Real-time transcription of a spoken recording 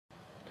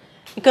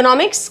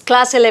Economics,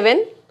 Class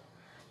 11,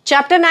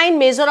 Chapter 9,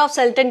 Measure of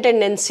Certain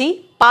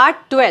Tendency, Part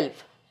 12,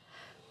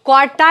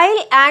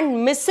 Quartile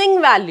and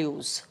Missing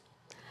Values.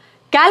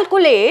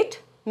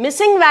 Calculate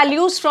missing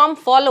values from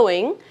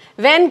following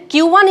when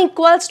Q1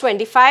 equals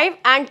 25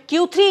 and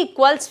Q3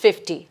 equals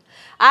 50.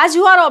 As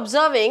you are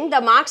observing,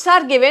 the marks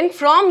are given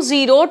from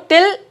 0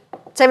 till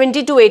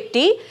 70 to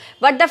 80,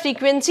 but the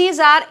frequencies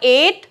are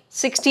 8,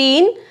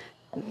 16,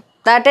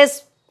 that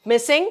is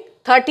missing,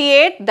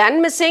 38, then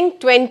missing,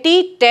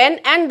 20, 10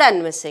 and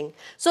then missing.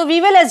 So,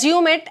 we will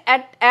assume it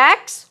at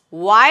X,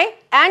 Y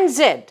and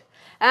Z,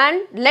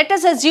 and let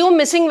us assume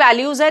missing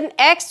values in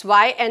X,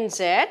 Y and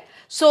Z.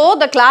 So,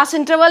 the class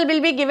interval will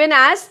be given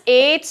as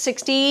 8,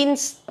 16,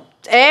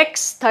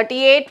 X,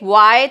 38,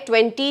 Y,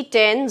 20,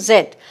 10,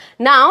 Z.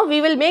 Now,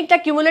 we will make the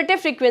cumulative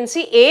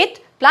frequency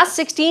 8 plus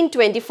 16,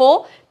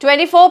 24,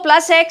 24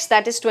 plus X,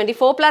 that is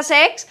 24 plus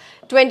X,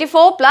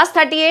 24 plus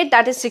 38,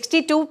 that is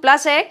 62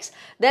 plus X,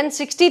 then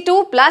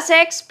 62 plus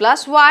X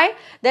plus Y,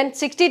 then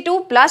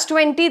 62 plus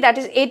 20, that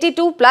is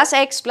 82 plus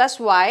X plus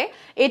Y,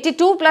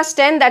 82 plus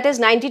 10, that is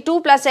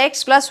 92 plus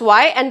X plus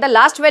Y, and the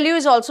last value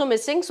is also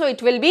missing, so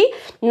it will be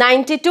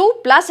 92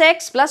 plus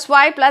X plus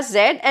Y plus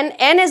Z, and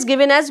N is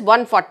given as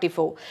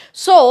 144.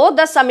 So,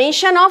 the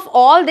summation of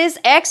all these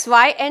X,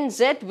 Y and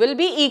Z will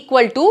be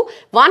equal to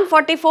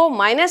 144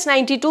 minus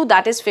 92,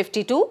 that is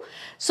 52.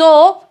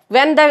 So,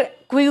 when the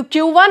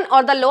Q1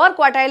 or the lower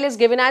quartile is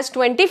given as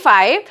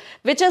 25,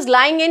 which is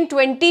lying in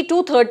 20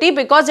 to 30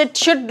 because it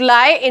should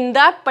lie in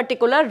that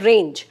particular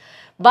range.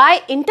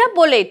 By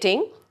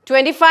interpolating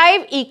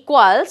 25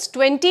 equals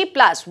 20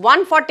 plus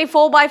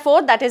 144 by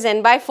 4, that is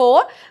n by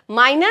 4,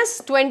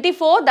 minus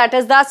 24, that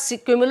is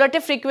the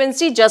cumulative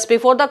frequency just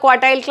before the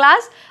quartile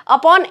class,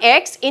 upon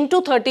X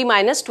into 30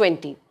 minus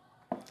 20.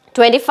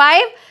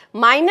 25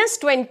 minus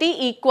 20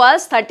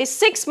 equals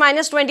 36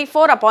 minus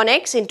 24 upon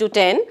X into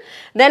 10.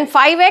 Then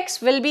 5X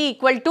will be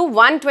equal to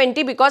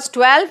 120 because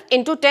 12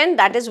 into 10,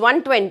 that is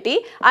 120,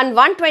 and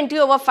 120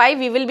 over 5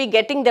 we will be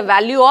getting the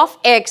value of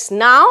X.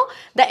 Now,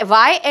 the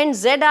Y and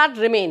Z are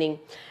remaining.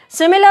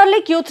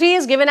 Similarly, Q3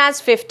 is given as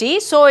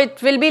 50, so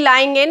it will be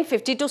lying in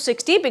 50 to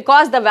 60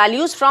 because the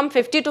values from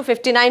 50 to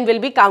 59 will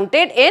be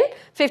counted in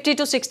 50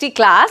 to 60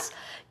 class.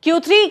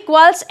 Q3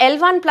 equals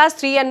L1 plus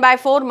 3n by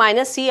 4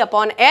 minus C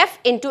upon F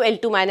into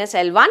L2 minus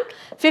L1.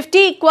 50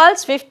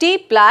 equals 50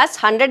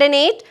 plus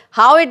 108.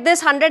 How it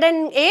this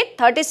 108?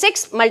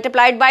 36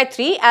 multiplied by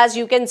 3 as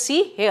you can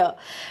see here.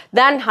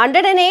 Then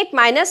 108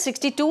 minus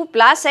 62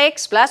 plus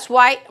X plus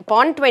Y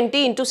upon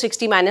 20 into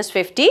 60 minus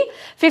 50.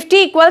 50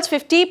 equals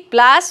 50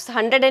 plus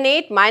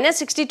 108 minus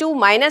 62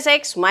 minus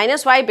X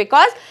minus Y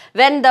because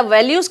when the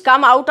values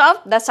come out of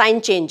the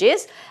sign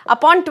changes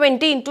upon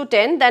 20 into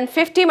 10, then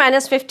 50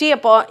 minus 50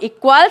 upon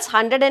equals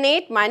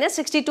 108 minus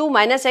 62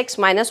 minus X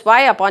minus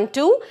Y upon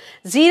 2.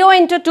 0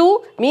 into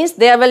 2 means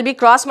there will be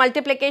cross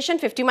multiplication,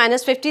 50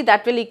 minus 50,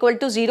 that will equal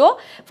to 0.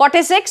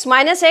 46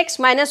 minus X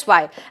minus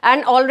Y,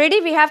 and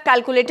already we have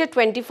calculated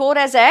 24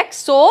 as X,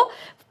 so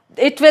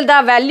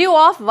the value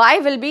of Y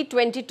will be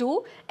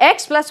 22.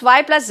 X plus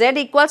Y plus Z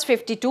equals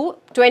 52.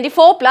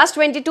 24 plus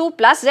 22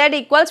 plus Z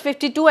equals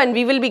 52, and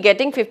we will be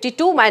getting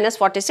 52 minus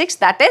 46,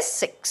 that is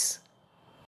 6.